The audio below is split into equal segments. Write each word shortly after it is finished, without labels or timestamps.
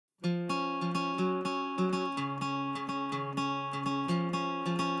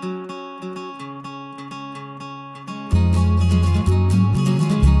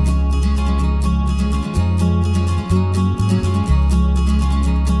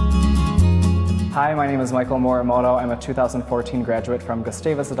Hi, my name is Michael Morimoto. I'm a 2014 graduate from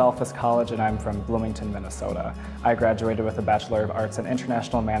Gustavus Adolphus College, and I'm from Bloomington, Minnesota. I graduated with a Bachelor of Arts in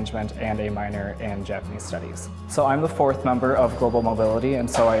International Management and a minor in Japanese Studies. So I'm the fourth member of Global Mobility, and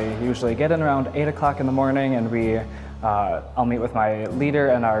so I usually get in around 8 o'clock in the morning, and I'll meet with my leader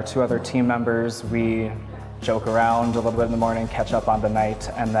and our two other team members. We joke around a little bit in the morning, catch up on the night,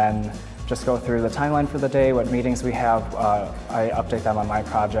 and then just go through the timeline for the day, what meetings we have. I update them on my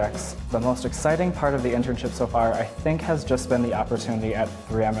projects. The most exciting part of the internship so far, I think, has just been the opportunity at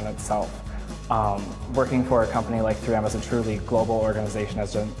 3M in itself. Working for a company like 3M as a truly global organization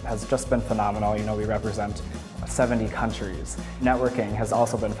has just been phenomenal. You know, we represent 70 countries. Networking has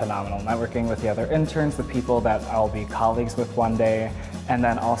also been phenomenal. Networking with the other interns, the people that I'll be colleagues with one day, and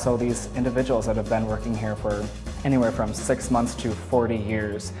then also these individuals that have been working here for anywhere from 6 months to 40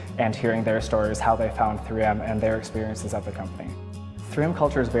 years, and hearing their stories, how they found 3M and their experiences at the company. 3M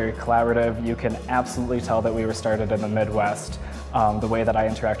culture is very collaborative. You can absolutely tell that we were started in the Midwest. The way that I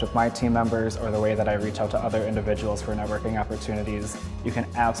interact with my team members or the way that I reach out to other individuals for networking opportunities, you can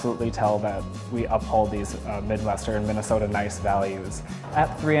absolutely tell that we uphold these Midwestern Minnesota nice values.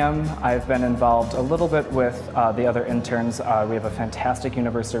 At 3M, I've been involved a little bit with the other interns. We have a fantastic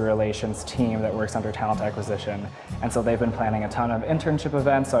university relations team that works under talent acquisition, and so they've been planning a ton of internship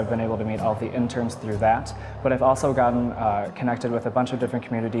events, so I've been able to meet all the interns through that. But I've also gotten connected with a bunch of different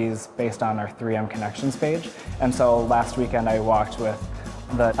communities based on our 3M Connections page, and so last weekend I walked with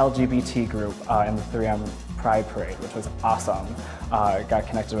the LGBT group in the 3M Pride Parade, which was awesome. Got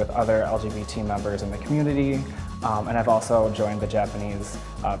connected with other LGBT members in the community, and I've also joined the Japanese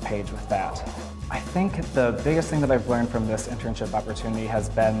page with that. I think the biggest thing that I've learned from this internship opportunity has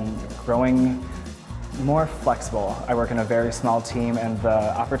been growing more flexible. I work in a very small team, and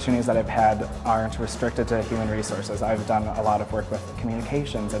the opportunities that I've had aren't restricted to human resources. I've done a lot of work with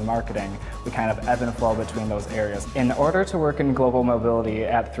communications and marketing. We kind of ebb and flow between those areas. In order to work in global mobility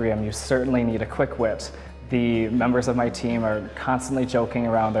at 3M, you certainly need a quick wit. The members of my team are constantly joking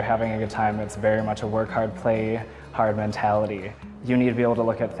around, they're having a good time. It's very much a work hard, play hard mentality. You need to be able to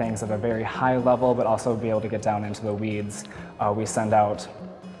look at things at a very high level, but also be able to get down into the weeds. We send out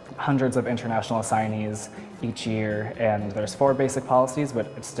hundreds of international assignees each year, and there's 4 basic policies, but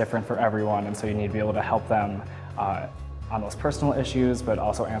it's different for everyone, and so you need to be able to help them on those personal issues, but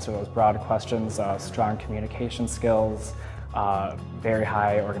also answer those broad questions. Strong communication skills, very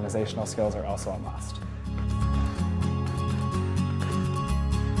high organizational skills are also a must.